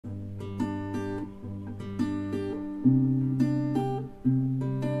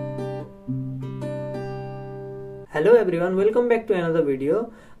Hello everyone, welcome back to another video.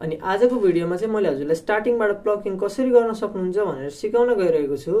 अनि आजको भिडियोमा चाहिँ मैले हजुरलाई स्टार्टिङबाट प्लकिङ कसरी गर्न सक्नुहुन्छ भनेर सिकाउन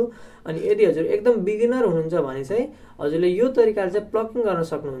गइरहेको छु। अनि यदि हजुर एकदम बिगिनर हुनुहुन्छ भने चाहिँ हजुरले यो तरिकाले चाहिँ प्लकिङ गर्न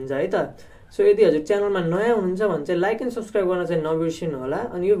सक्नुहुन्छ है त। सो यदि हजुर च्यानलमा नयाँ हुनुहुन्छ भने चाहिँ लाइक एन्ड सब्स्क्राइब गर्न चाहिँ नबिर्सिनु होला।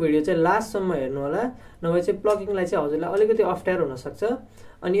 अनि यो भिडियो चाहिँ लास्टसम्म हेर्नु होला, नभए चाहिँ प्लकिङलाई चाहिँ हजुरलाई अलिकति अप्ठ्यारो हुनसक्छ।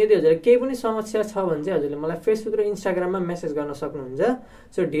 अनि यदि हजुरलाई केही पनि समस्या छ भने चाहिँ हजुरले मलाई फेसबुक र इन्स्टाग्राममा मेसेज गर्न सक्नुहुन्छ।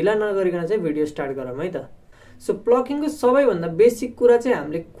 सो ढिला नगरिकन चाहिँ भिडियो स्टार्ट गरौँ है त। सो प्लकिङको सबैभन्दा बेसिक कुरा चाहिँ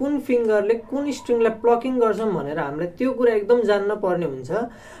हामीले कुन फिङ्गरले कुन स्ट्रिङलाई प्लकिङ गर्छौँ भनेर हामीले त्यो कुरा एकदम जान्न पर्ने हुन्छ।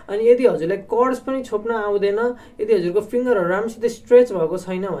 अनि यदि हजुरलाई कर्ड्स पनि छोप्न आउँदैन, यदि हजुरको फिङ्गरहरू राम्रोसित स्ट्रेच भएको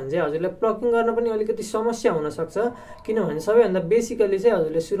छैन भने चाहिँ हजुरलाई प्लकिङ गर्न पनि अलिकति समस्या हुनसक्छ। किनभने सबैभन्दा बेसिकली चाहिँ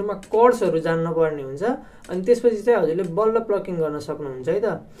हजुरले सुरुमा कर्ड्सहरू जान्न पर्ने हुन्छ, अनि त्यसपछि चाहिँ हजुरले बल्ल प्लकिङ गर्न सक्नुहुन्छ है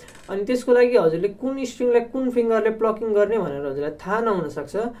त। अनि त्यसको लागि हजुरले कुन स्ट्रिङलाई कुन फिङ्गरले प्लकिङ गर्ने भनेर हजुरलाई थाहा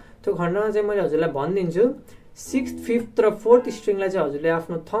नहुनसक्छ। त्यो खण्डमा चाहिँ मैले हजुरलाई भनिदिन्छु। 6th, 5th र 4th स्ट्रिङलाई चाहिँ हजुरले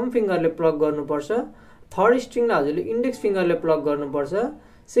आफ्नो थम फिङ्गरले प्लक गर्नुपर्छ। 3rd स्ट्रिङलाई हजुरले इन्डेक्स फिङ्गरले प्लक गर्नुपर्छ।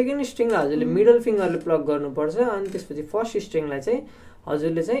 2nd स्ट्रिङलाई हजुरले मिडल फिङ्गरले प्लक गर्नुपर्छ। अनि त्यसपछि 1st स्ट्रिङलाई चाहिँ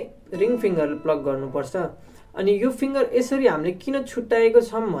हजुरले चाहिँ रिङ फिङ्गरले प्लक गर्नुपर्छ। अनि यो फिङ्गर यसरी हामीले किन छुट्याएको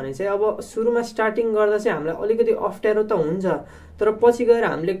छौँ भने चाहिँ अब सुरुमा स्टार्टिङ गर्दा चाहिँ हामीलाई अलिकति अप्ठ्यारो त हुन्छ, तर पछि गएर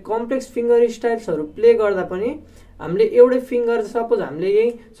हामीले कम्प्लेक्स फिङ्गर स्टाइल्सहरू प्ले गर्दा पनि हामीले एउटै फिङ्गर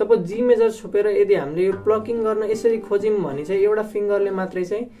सपोज जी मेजर छोपेर यदि हामीले यो प्लकिङ गर्न यसरी खोज्यौँ भने चाहिँ एउटा फिङ्गरले मात्रै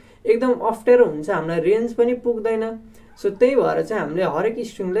चाहिँ एकदम अप्ठ्यारो हुन्छ, हामीलाई रेन्ज पनि पुग्दैन। सो त्यही भएर चाहिँ हामीले हरेक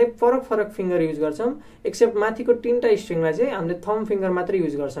स्ट्रिङलाई फरक फरक फिङ्गर युज गर्छौँ, एक्सेप्ट माथिको 3टा स्ट्रिङलाई चाहिँ हामीले थम फिङ्गर मात्रै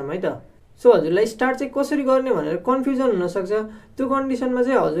युज गर्छौँ है त। सो हजुरलाई स्टार्ट चाहिँ कसरी गर्ने भनेर कन्फ्युजन हुनसक्छ। त्यो कन्डिसनमा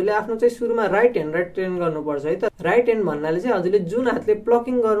चाहिँ हजुरले आफ्नो चाहिँ सुरुमा राइट ह्यान्डलाई ट्रेन गर्नुपर्छ है त। राइट ह्यान्ड भन्नाले चाहिँ हजुरले जुन हातले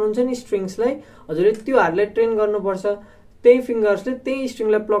प्लकिङ गर्नुहुन्छ नि स्ट्रिङ्सलाई, हजुरले त्यो हातले ट्रेन गर्नुपर्छ। त्यही फिङ्गर्सले त्यही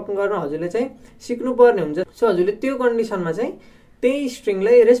स्ट्रिङलाई प्लकिङ गर्न हजुरले चाहिँ सिक्नुपर्ने हुन्छ। सो हजुरले त्यो कन्डिसनमा चाहिँ त्यही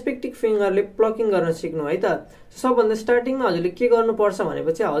स्ट्रिङलाई रेस्पेक्टिभ फिङ्गरले प्लकिङ गर्न सिक्नु है त। सबभन्दा स्टार्टिङमा हजुरले के गर्नुपर्छ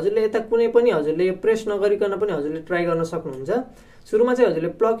भनेपछि हजुरले यता कुनै पनि हजुरले यो प्रेस नगरिकन पनि हजुरले ट्राई गर्न सक्नुहुन्छ। सुरुमा चाहिँ हजुरले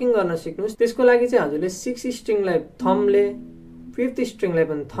प्लकिङ गर्न सिक्नुहोस्। त्यसको लागि चाहिँ हजुरले 6th स्ट्रिङलाई थमले, 5th स्ट्रिङलाई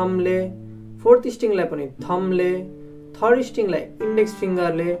पनि थमले, 4th स्ट्रिङलाई पनि थमले, 3rd स्ट्रिङलाई इन्डेक्स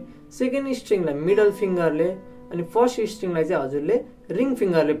फिङ्गरले, 2nd स्ट्रिङलाई मिडल फिङ्गरले, अनि 1st स्ट्रिङलाई चाहिँ हजुरले रिङ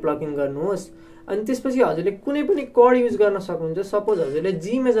फिङ्गरले प्लकिङ गर्नुहोस्। अनि त्यसपछि हजुरले कुनै पनि कर्ड युज गर्न सक्नुहुन्छ। सपोज हजुरले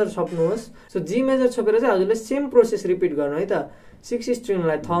जी मेजर छोप्नुहोस्। सो जी मेजर छोपेर चाहिँ हजुरले सेम प्रोसेस रिपिट गर्नु है त। 6th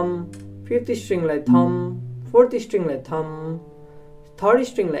स्ट्रिङलाई थम, 5th स्ट्रिङलाई थम, 4th स्ट्रिङलाई थम, 3rd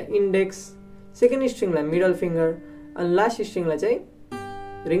स्ट्रिङलाई index, 2nd स्ट्रिङलाई middle finger, अनि लास्ट स्ट्रिङलाई चाहिँ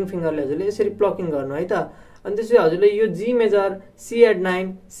रिङ फिङ्गरले हजुरले यसरी प्लकिङ गर्नु है त। अनि त्यसपछि हजुरले यो जी मेजर,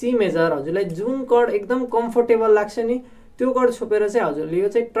 C8-9, सी मेजर हजुरलाई जुन कर्ड एकदम कम्फोर्टेबल लाग्छ नि त्यो कर्ड छोपेर चाहिँ हजुरले यो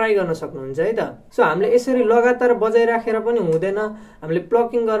चाहिँ ट्राई गर्न सक्नुहुन्छ है त। सो हामीले यसरी लगातार बजाइराखेर पनि हुँदैन। हामीले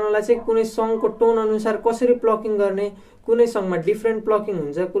प्लकिङ गर्नलाई चाहिँ कुनै सङको टोन अनुसार कसरी प्लकिङ गर्ने, कुनै सङमा डिफ्रेन्ट प्लकिङ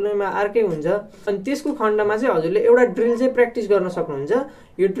हुन्छ, कुनैमा अर्कै हुन्छ। अनि त्यसको खण्डमा चाहिँ हजुरले एउटा ड्रिल चाहिँ प्र्याक्टिस गर्न सक्नुहुन्छ।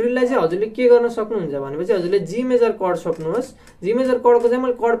 यो ड्रिललाई चाहिँ हजुरले के गर्न सक्नुहुन्छ भनेपछि हजुरले जी मेजर कर्ड छोप्नुहोस्। जी मेजर कर्डको चाहिँ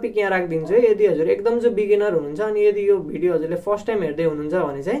मैले कर्ड पिक यहाँ राखिदिन्छु है। यदि हजुर एकदम जो बिगिनर हुनुहुन्छ अनि यदि यो भिडियो हजुरले फर्स्ट टाइम हेर्दै हुनुहुन्छ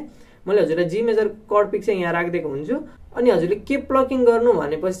भने चाहिँ मैले हजुरलाई जी मेजर कर्ड पिक चाहिँ यहाँ राखिदिएको हुन्छु। अनि हजुरले के प्लकिङ गर्नु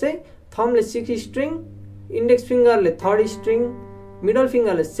भनेपछि चाहिँ थमले 6th string, index फिङ्गरले 3rd string, middle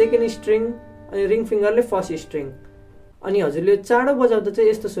फिङ्गरले 2nd string, अनि रिङ फिङ्गरले 1st स्ट्रिङ। अनि हजुरले चाँडो बजाउँदा चाहिँ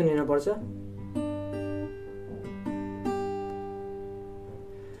यस्तो सुनिनुपर्छ।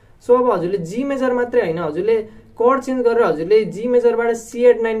 सो अब हजुरले जी मेजर मात्रै होइन, हजुरले कर्ड चेन्ज गरेर हजुरले जी मेजरबाट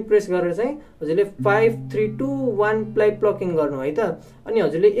C8-9 प्रेस गरेर चाहिँ हजुरले 5, 3, 2, 1 लाई प्लकिङ गर्नु है त। अनि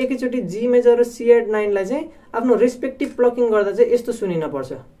हजुरले एकैचोटि जी मेजर र C8-9 लाई चाहिँ आफ्नो रेस्पेक्टिभ प्लकिङ गर्दा चाहिँ यस्तो सुनिन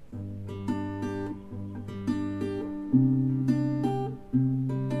पर्छ।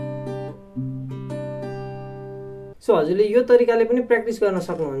 सो हजुरले यो तरिकाले पनि प्र्याक्टिस गर्न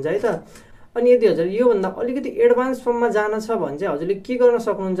सक्नुहुन्छ है त। अनि यदि हजुर योभन्दा अलिकति एडभान्स फर्ममा जान छ भने चाहिँ हजुरले के गर्न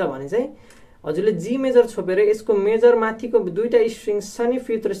सक्नुहुन्छ भने चाहिँ हजुरले जी मेजर छोपेर यसको मेजर माथिको 2टा स्ट्रिङ छ नि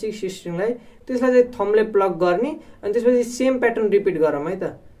 5th र 6th स्ट्रिङलाई, त्यसलाई चाहिँ थमले प्लक गर्ने। अनि त्यसपछि सेम प्याटर्न रिपिट गरौँ है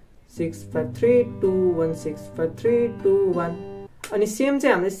त। 6, 5, 3, 2, 1, 6, 5, 3, 2, 1। अनि सेम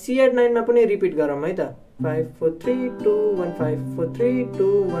चाहिँ हामीले C8-9 मा पनि रिपिट गरौँ है त। 5, 4, 3, 2, 1, 5, 4, 3,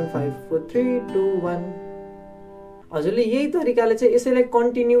 2, 1, 5, 4, 3, 2, 1। हजुरले यही तरिकाले चाहिँ यसैलाई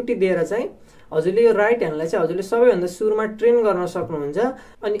कन्टिन्युटी दिएर चाहिँ हजुरले यो राइट ह्यान्डलाई चाहिँ हजुरले सबैभन्दा सुरुमा ट्रेन गर्न सक्नुहुन्छ।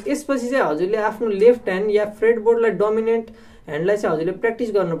 अनि यसपछि चाहिँ हजुरले आफ्नो लेफ्ट ह्यान्ड या फ्रेटबोर्डलाई डोमिनेन्ट ह्यान्डलाई चाहिँ हजुरले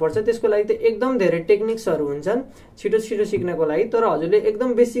प्र्याक्टिस गर्नुपर्छ। त्यसको लागि त एकदम धेरै टेक्निक्सहरू हुन्छन्। छिटो छिटो सिक्नको लागि। तर हजुरले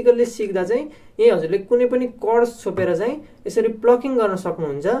एकदम बेसिकली सिक्दा चाहिँ यही हजुरले कुनै पनि कर्ड्स छोपेर चाहिँ यसरी प्लकिङ गर्न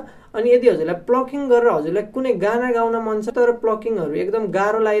सक्नुहुन्छ। अनि यदि हजुरलाई प्लकिङ गरेर हजुरलाई कुनै गाना गाउन मन छ तर प्लकिङहरू एकदम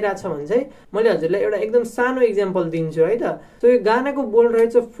गाह्रो लागिरहेछ भने चाहिँ मैले हजुरलाई एउटा एकदम सानो इक्जाम्पल दिन्छु है त। सो यो गानाको बोल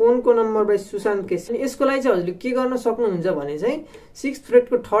रहेछ फोनको नम्बर बाई सुशान्त केसी। यसको लागि चाहिँ हजुरले के गर्न सक्नुहुन्छ भने चाहिँ 6th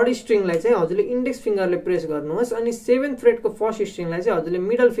फ्रेटको 3rd स्ट्रिङलाई चाहिँ हजुरले इन्डेक्स फिङ्गरले प्रेस गर्नुहोस् अनि 7th फ्रेटको 1st स्ट्रिङलाई चाहिँ हजुरले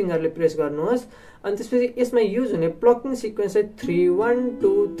मिडल फिङ्गरले प्रेस गर्नुहोस्। अनि त्यसपछि यसमा युज हुने प्लकिङ सिक्वेन्स चाहिँ 3 1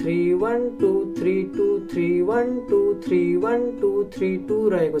 2 3 1 2 3 2 3 1 2 3 1 2 3 2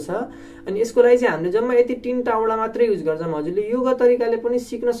 रहेको छ। अनि यसको लागि चाहिँ हामीले जम्मा यति 3 टाउडा मात्रै युज गर्छौँ। हजुरले यो तरिकाले पनि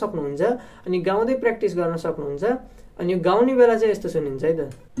सिक्न सक्नुहुन्छ अनि गाउँदै प्र्याक्टिस गर्न सक्नुहुन्छ। अनि यो गाउने बेला चाहिँ यस्तो सुनिन्छ है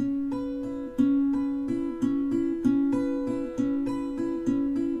त।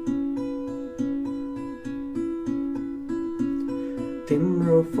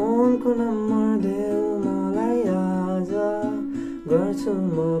 तिम्रो फोनको नम्बर देऊ मलाई आज, गर्छु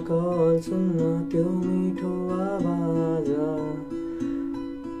म कल सुन्न त्यो मिठो आवाज,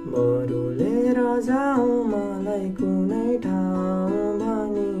 बरु लिएर जाऊ मलाई कुनै ठाउँ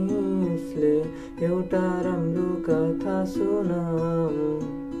भनी उसले एउटा राम्रो कथा सुनाऊ।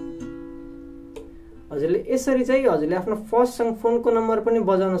 हजुरले यसरी चाहिँ हजुरले आफ्नो फर्स्टसँग फोनको नम्बर पनि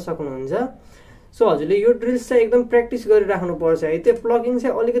बजाउन सक्नुहुन्छ। सो हजुरले यो ड्रिल्स चाहिँ एकदम प्र्याक्टिस गरिराख्नु पर्छ है। त्यो प्लकिङ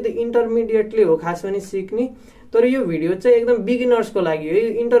चाहिँ अलिकति इन्टरमिडिएटली हो खास पनि सिक्ने। तर यो भिडियो चाहिँ एकदम बिगिनर्सको लागि हो।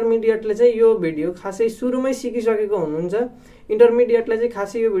 इन्टरमिडिएटले चाहिँ यो भिडियो खासै सुरुमै सिकिसकेको हुनुहुन्छ। इन्टरमिडिएटलाई चाहिँ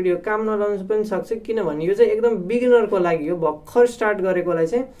खासै यो भिडियो काम नलाउनु पनि सक्छ, किनभने यो चाहिँ एकदम बिगिनरको लागि हो। भर्खर स्टार्ट गरेकोलाई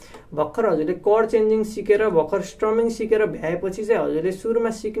चाहिँ भर्खर हजुरले कर्ड चेन्जिङ सिकेर भर्खर स्ट्रमिङ सिकेर भ्याएपछि चाहिँ हजुरले सुरुमा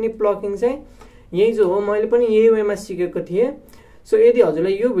सिक्ने प्लकिङ चाहिँ यही जो हो। मैले पनि यही वेमा सिकेको थिएँ। सो यदि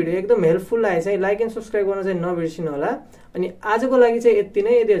हजुरलाई यो भिडियो एकदम हेल्पफुल लाग्यो चाहिँ लाइक एन्ड सब्सक्राइब गर्न चाहिँ नबिर्सिनु होला। अनि आजको लागि चाहिँ यति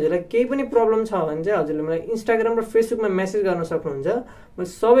नै। यदि हजुरलाई केही पनि प्रब्लम छ भने चाहिँ हजुरले मलाई इन्स्टाग्राम र फेसबुकमा मेसेज गर्न सक्नुहुन्छ। म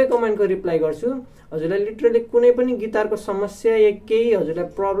सबै कमेन्टको रिप्लाई गर्छु। हजुरलाई लिटरली कुनै पनि गिटारको समस्या या केही हजुरलाई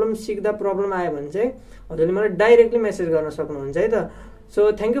प्रब्लम सिक्दा प्रब्लम आयो भने चाहिँ हजुरले मलाई डाइरेक्टली मेसेज गर्न सक्नुहुन्छ है त।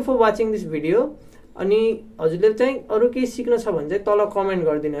 So thank you for watching this video. अनि हजुरले चाहिँ अरू केही सिक्न छ भने चाहिँ तल कमेन्ट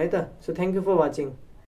गरिदिनु है त। So thank you for watching.